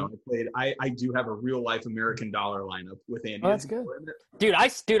happy. I do have a real life American dollar lineup with Andy. Oh, that's good, dude. I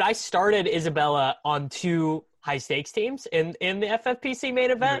started Isabella on 2 high stakes teams in the FFPC main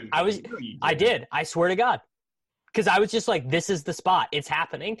event. I did. I swear to God. Because I was just like, this is the spot. It's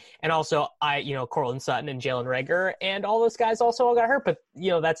happening. And also, Cortland Sutton and Jalen Reagor and all those guys also all got hurt. But,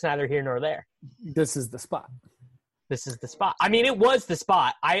 that's neither here nor there. This is the spot. I mean, it was the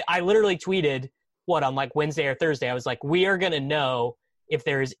spot. I literally tweeted, on like Wednesday or Thursday? I was like, we are going to know if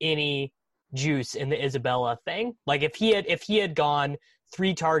there's any juice in the Isabella thing. Like, if he had gone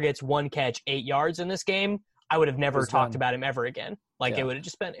 3 targets, 1 catch, 8 yards in this game, I would have never talked about him ever again. Like, it would have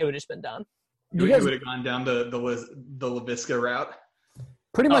just been done. You would have gone down the LaVisca route.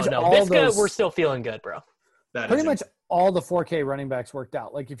 Pretty much Visca, we're still feeling good, bro. Pretty much all the 4K running backs worked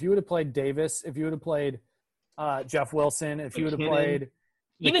out. Like if you would have played Davis, if you would have played Jeff Wilson, if you would have played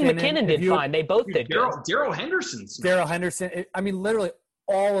even McKinnon did fine. They both did good. Daryl Henderson. Literally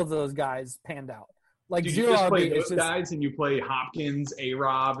all of those guys panned out. Like you just play those guys and you play Hopkins,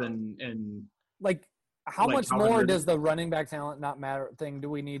 A-Rob, and like. How much more does the running back talent not matter thing do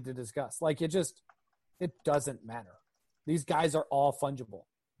we need to discuss? Like it doesn't matter. These guys are all fungible.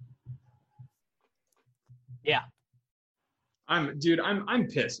 Yeah. I'm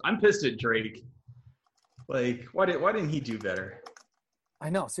pissed. I'm pissed at Drake. Like, why didn't he do better?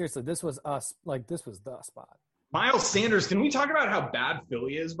 I know, seriously, this was us. Like this was the spot. Miles Sanders, can we talk about how bad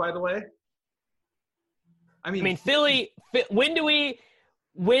Philly is, by the way? I mean Philly, when do we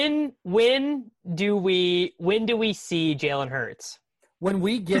see Jalen Hurts? When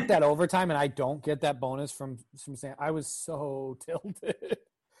we get that overtime and I don't get that bonus from Sam, I was so tilted.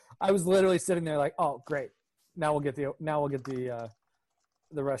 I was literally sitting there like, oh great. Now we'll get the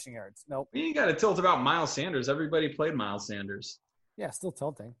rushing yards. Nope. You got to tilt about Miles Sanders. Everybody played Miles Sanders. Yeah, still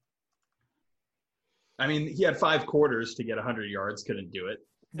tilting. I mean, he had 5 quarters to get 100 yards, couldn't do it.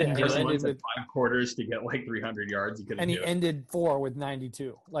 Carson Wentz had 5 quarters to get like 300 yards. He ended 4 with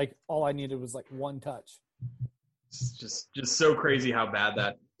 92. Like all I needed was like 1 touch. It's just so crazy how bad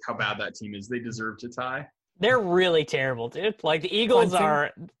that team is. They deserve to tie. They're really terrible, dude. Like the Eagles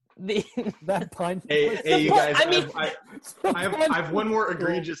are that punt. Hey, you guys. I have one more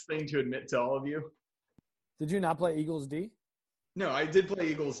egregious thing to admit to all of you. Did you not play Eagles D? No, I did play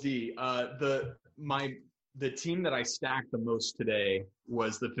Eagles D. The team that I stacked the most today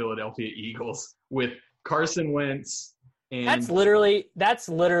was the Philadelphia Eagles with Carson Wentz and that's literally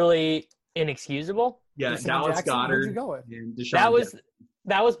inexcusable. Yeah, Deshaun Dallas Jackson, Goddard you go with? and Deshaun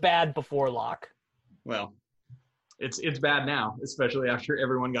that was bad before lock. Well, it's bad now, especially after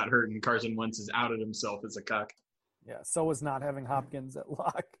everyone got hurt and Carson Wentz has outed himself as a cuck. Yeah, so was not having Hopkins at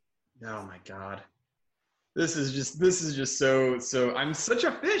lock. Oh my God. This is just so I'm such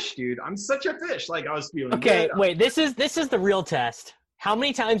a fish, dude. I'm such a fish. Like I was feeling good. Wait, this is the real test. How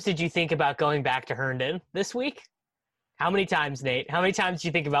many times did you think about going back to Herndon this week? How many times, Nate? How many times did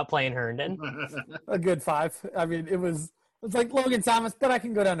you think about playing Herndon? A good 5. I mean, it's like Logan Thomas, but I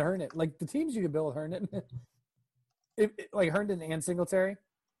can go down to Herndon. Like the teams you could build Herndon. Like Herndon and Singletary.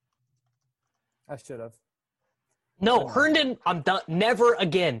 I should have. No, Herndon, I'm done. Never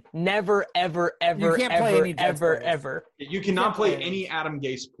again. Never, ever, ever, ever. You cannot play any Adam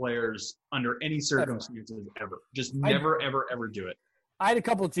Gase players under any circumstances ever. Just never, ever do it. I had a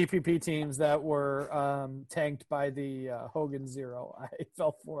couple of GPP teams that were tanked by the Hogan Zero. I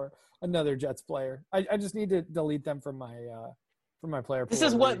fell for another Jets player. I just need to delete them from my player pool.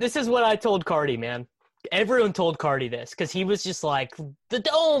 This is what I told Cardi, man. Everyone told Cardi this because he was just like, the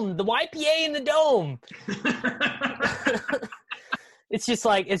dome, the YPA in the dome. It's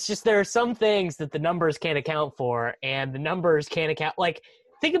just there are some things that the numbers can't account for, and the numbers can't account. Like,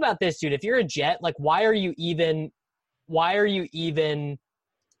 think about this, dude. If you're a Jet, like, why are you even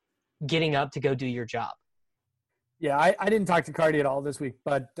getting up to go do your job? Yeah, I didn't talk to Cardi at all this week,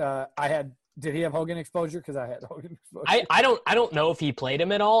 but did he have Hogan exposure? Because I had Hogan exposure. I don't know if he played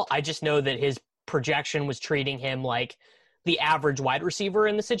him at all. I just know that his projection was treating him like the average wide receiver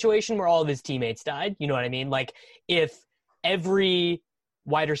in the situation where all of his teammates died. You know what I mean? Like, if every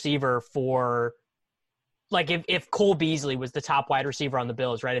wide receiver for, like, if Cole Beasley was the top wide receiver on the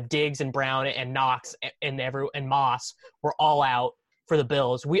Bills, right? If Diggs and Brown and Knox and Moss were all out for the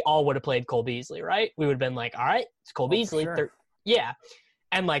Bills, we all would have played Cole Beasley, right? We would have been like, all right, it's Cole Beasley. Sure. Yeah.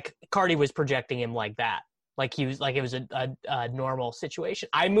 And like Cardi was projecting him like that. Like he was like, it was a normal situation.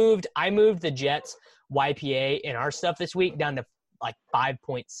 I moved the Jets YPA in our stuff this week down to like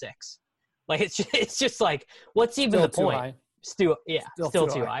 5.6. Like it's just like, what's even Still the point? high. Still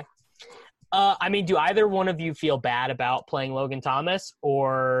too high. I mean, do either one of you feel bad about playing Logan Thomas,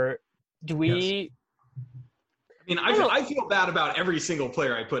 or do we? Yes. I mean, I feel bad about every single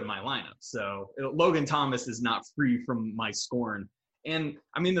player I put in my lineup. So Logan Thomas is not free from my scorn. And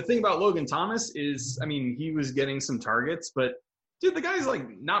I mean, the thing about Logan Thomas is, I mean, he was getting some targets, but dude, the guy's like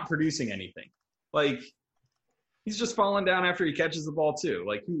not producing anything. Like, he's just falling down after he catches the ball too.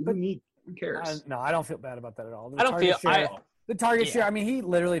 Like, who cares? No, I don't feel bad about that at all. The target share. I mean, he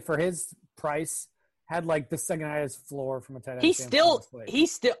literally, for his price, had like the second highest floor from a tight end. He's still.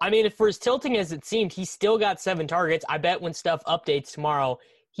 I mean, if for as tilting as it seemed, he still got 7 targets. I bet when stuff updates tomorrow,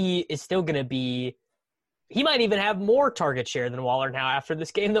 he is still going to be. He might even have more target share than Waller now after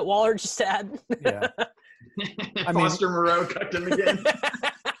this game that Waller just had. Yeah. Foster Moreau cut him again.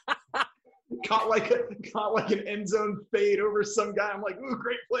 caught like an end zone fade over some guy. I'm like, ooh,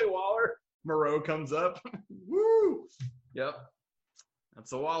 great play, Waller. Moreau comes up. Woo! Yep. That's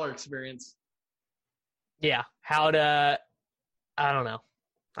the Waller experience. Yeah. I don't know.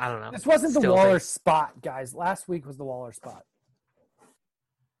 This wasn't the Waller spot, guys. Last week was the Waller spot.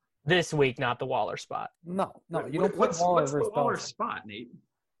 This week, not the Waller spot. No, you don't put Waller what's the Waller spot, Nate?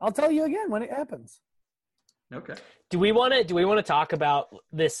 I'll tell you again when it happens. Okay. Do we want to talk about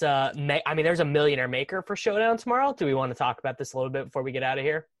this? I mean, there's a millionaire maker for Showdown tomorrow. Do we want to talk about this a little bit before we get out of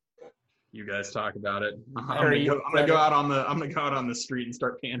here? You guys talk about it. I'm gonna go out on the street and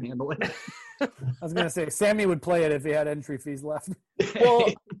start panhandling. I was gonna say Sammy would play it if he had entry fees left. Well,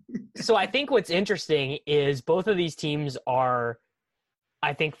 so I think what's interesting is both of these teams are,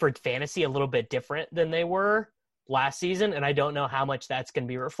 I think, for fantasy a little bit different than they were last season, and I don't know how much that's going to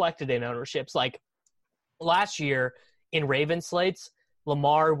be reflected in ownerships. Like last year in Raven slates,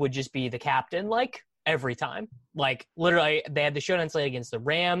 Lamar would just be the captain like every time. Like literally they had the showdown slate against the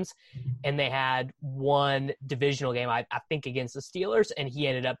Rams, and they had one divisional game, I think, against the Steelers, and he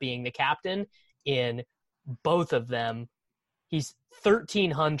ended up being the captain in both of them. He's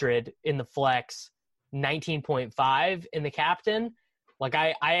 1,300 in the flex, 19.5 in the captain. Like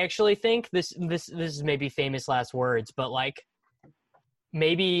I actually think this is maybe famous last words, but like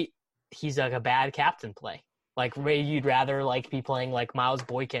maybe he's like a bad captain play. Like maybe you'd rather like be playing like Miles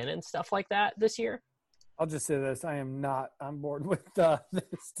Boykin and stuff like that this year. I'll just say this: I am not on board with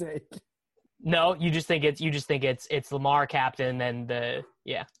this take. No, you just think it's Lamar captain and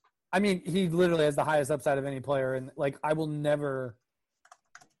yeah. I mean, he literally has the highest upside of any player, and like I will never.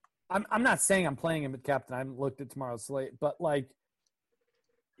 I'm not saying I'm playing him at captain. I haven't looked at tomorrow's slate, but like,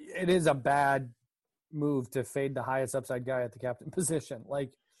 it is a bad move to fade the highest upside guy at the captain position.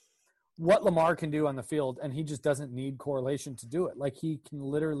 Like what Lamar can do on the field, and he just doesn't need correlation to do it. Like he can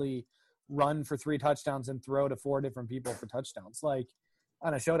literally run for 3 touchdowns and throw to 4 different people for touchdowns. Like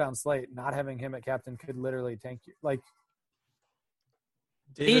on a showdown slate, not having him at captain could literally tank you. Like,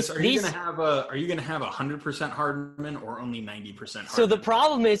 Davis, are you gonna have 100% Hardman or only 90% Hardman? So the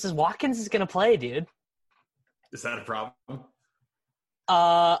problem is Watkins is gonna play, dude. Is that a problem?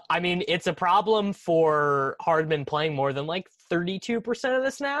 I mean, it's a problem for Hardman playing more than like 32% of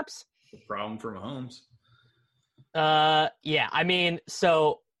the snaps. It's a problem for Mahomes. Yeah. I mean,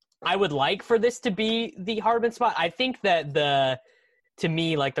 so I would like for this to be the Hardman spot. I think that to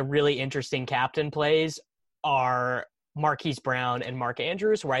me, like the really interesting captain plays are Marquise Brown and Mark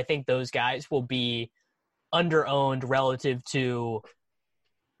Andrews, where I think those guys will be under-owned relative to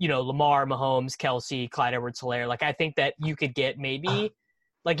Lamar, Mahomes, Kelsey, Clyde Edwards-Helaire. Like, I think that you could get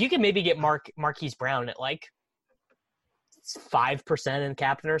get Marquise Brown at like 5% in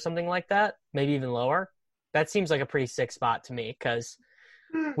captain or something like that, maybe even lower. That seems like a pretty sick spot to me because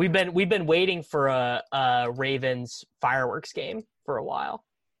we've been waiting for a Ravens fireworks game for a while,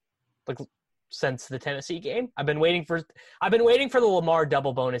 like since the Tennessee game. I've been waiting for the Lamar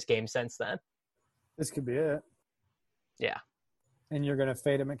double bonus game since then. This could be it. Yeah. And you're gonna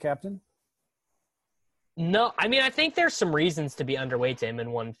fade him at captain? No, I mean I think there's some reasons to be underweight to him in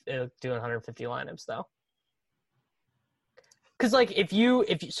doing 150 lineups though. Because like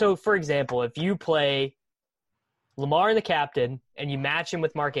for example, if you play Lamar in the captain and you match him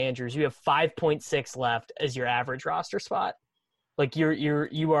with Mark Andrews, you have 5.6 left as your average roster spot. Like you're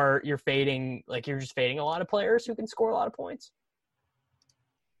fading, like you're just fading a lot of players who can score a lot of points.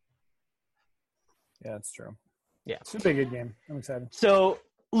 Yeah, that's true. Yeah, it's a big good game. I'm excited. So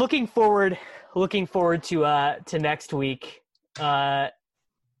looking forward to next week. Sammy,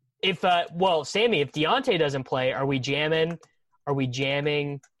 if Deontay doesn't play, are we jamming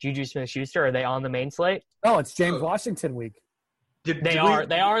Juju Smith-Schuster? Are they on the main slate? Oh, it's James Washington week. They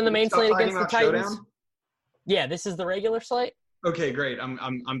are in the main slate against the Titans. Showdown? Yeah, this is the regular slate. Okay, great.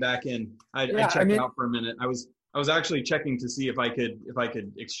 I'm back in. I checked out for a minute. I was actually checking to see if I could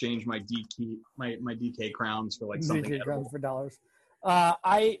exchange my DK crowns for like something. DK crowns for dollars.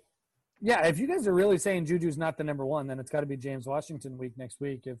 If you guys are really saying Juju's not the number one, then it's got to be James Washington week next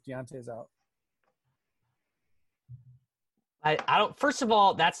week if Deontay's out. I don't. First of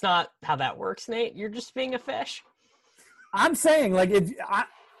all, that's not how that works, Nate. You're just being a fish. I'm saying, like,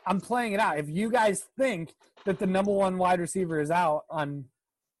 I'm playing it out. If you guys think that the number one wide receiver is out on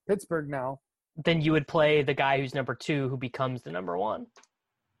Pittsburgh now, then you would play the guy who's number two, who becomes the number one.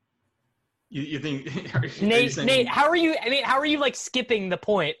 You think Nate? How are you? I mean, how are you like skipping the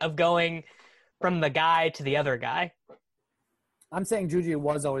point of going from the guy to the other guy? I'm saying Juju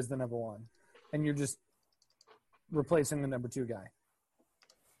was always the number one, and you're just replacing the number two guy.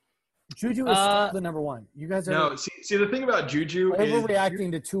 Juju is still the number one. You guys are see the thing about Juju is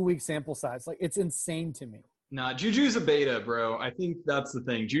overreacting to 2-week sample size. Like, it's insane to me. Nah, Juju's a beta, bro. I think that's the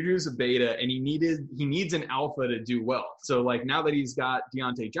thing. Juju's a beta, and he needs an alpha to do well. So like now that he's got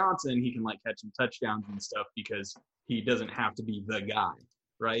Deontay Johnson, he can like catch some touchdowns and stuff because he doesn't have to be the guy,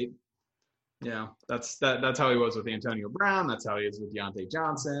 right? Yeah, that's how he was with Antonio Brown. That's how he is with Deontay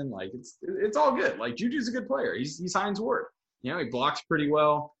Johnson. Like it's all good. Like Juju's a good player. He signs Ward. He blocks pretty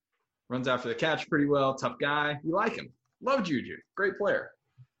well, runs after the catch pretty well. Tough guy. You like him. Love Juju. Great player.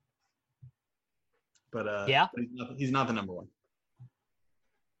 But he's not the number one.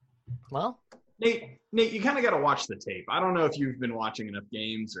 Well, Nate, you kind of got to watch the tape. I don't know if you've been watching enough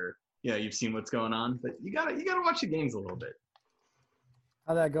games or you've seen what's going on, but you gotta watch the games a little bit.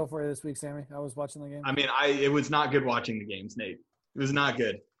 How'd that go for you this week, Sammy? I was watching the game. I mean, it was not good watching the games, Nate. It was not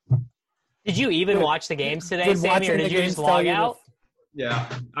good. Did you even watch the games today, Sammy, or did you just log out? Yeah,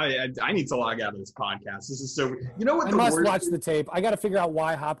 I need to log out of this podcast. This is so. You know what? I must watch the tape. I got to figure out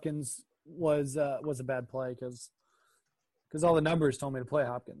why Hopkins was a bad play because all the numbers told me to play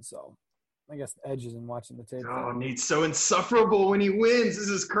Hopkins. So I guess the edge is in watching the tape. Oh, Nate's so insufferable when he wins. This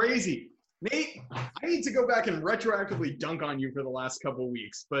is crazy. Nate, I need to go back and retroactively dunk on you for the last couple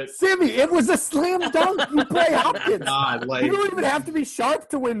weeks. But Sammy, it was a slam dunk. You play Hopkins. God, like, you don't even have to be sharp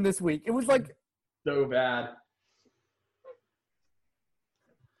to win this week. It was like so bad.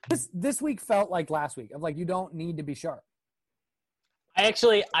 This week felt like last week. Of like you don't need to be sharp. I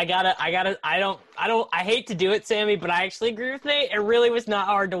hate to do it, Sammy, but I actually agree with Nate. It really was not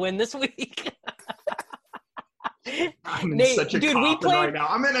hard to win this week. I'm in such a confidence right now.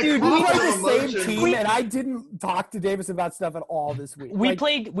 I'm in a we played the same team, and I didn't talk to Davis about stuff at all this week. We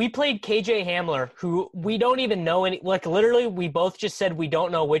played KJ Hamler, who we don't even know any. Like literally, we both just said we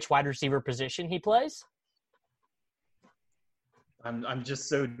don't know which wide receiver position he plays. I'm just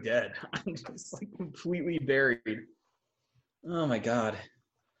so dead. I'm just like completely buried. Oh my God.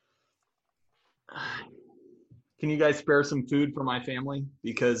 Can you guys spare some food for my family?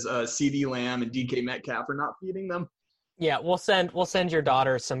 Because CD Lamb and DK Metcalf are not feeding them. Yeah, we'll send your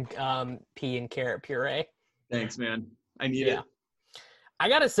daughter some pea and carrot puree. Thanks, man. I need it. I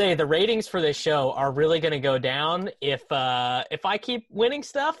gotta say, the ratings for this show are really gonna go down if I keep winning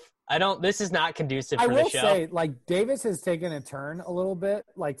stuff. This is not conducive for the show. I will say, like, Davis has taken a turn a little bit,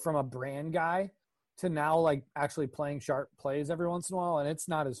 like, from a brand guy to now, like, actually playing sharp plays every once in a while, and it's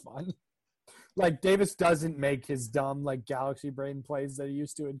not as fun. Like Davis doesn't make his dumb like galaxy brain plays that he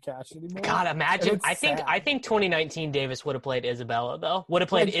used to in cash anymore. God, imagine. I think 2019 Davis would have played Isabella though. Would have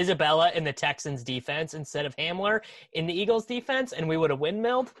played Isabella in the Texans defense instead of Hamler in the Eagles defense, and we would have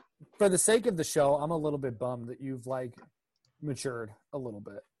windmilled. For the sake of the show, I'm a little bit bummed that you've like matured a little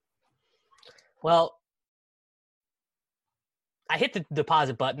bit. Well, I hit the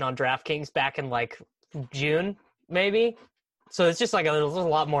deposit button on DraftKings back in like June, maybe. So it's just like there's a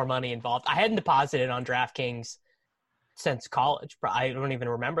lot more money involved. I hadn't deposited on DraftKings since college. I don't even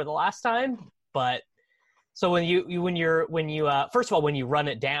remember the last time. But so when you first of all, when you run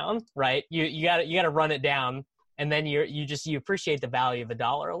it down, right? You got to run it down, and then you appreciate the value of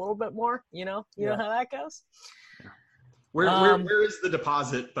 $1 a little bit more. You know how that goes. Where is the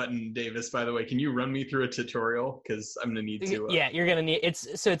deposit button, Davis, by the way? Can you run me through a tutorial? Because I'm going to need to. Yeah, you're going to need –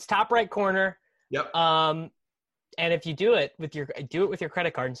 it's top right corner. Yep. And if you do it with your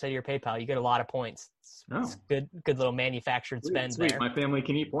credit card instead of your PayPal, you get a lot of points. It's good little manufactured spend there. My family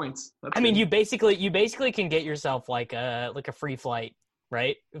can eat points. Mean, you basically can get yourself like a free flight,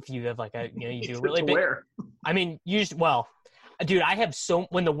 right? If you have like you do really big. Where? I mean, dude, I have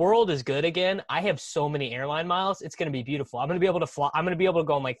when the world is good again, I have so many airline miles. It's going to be beautiful. I'm going to be able to fly. I'm going to be able to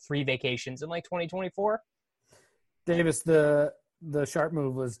go on like 3 vacations in like 2024. Davis, the sharp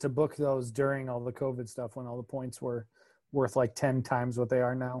move was to book those during all the COVID stuff when all the points were worth like 10 times what they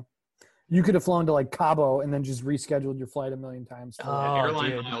are now. You could have flown to like Cabo and then just rescheduled your flight a million times.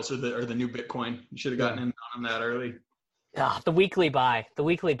 Airline miles are the new Bitcoin. You should have gotten in on that early. The weekly buy.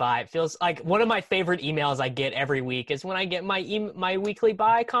 It feels like one of my favorite emails I get every week is when I get my weekly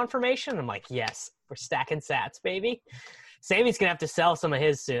buy confirmation. I'm like, yes, we're stacking sats, baby. Sammy's going to have to sell some of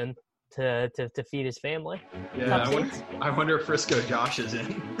his soon to feed his family. Yeah, I wonder if Frisco Josh is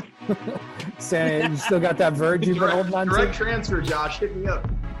in. Sammy, you still got that Verge you've been holding on to? Direct transfer, Josh. Hit me up.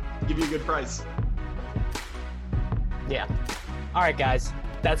 Give you a good price. Yeah. All right, guys.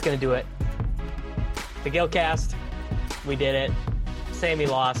 That's going to do it. The Gillcast. We did it. Sammy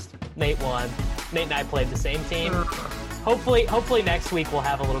lost. Nate won. Nate and I played the same team. Hopefully next week we'll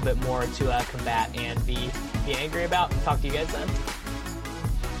have a little bit more to combat and be angry about. Talk to you guys then.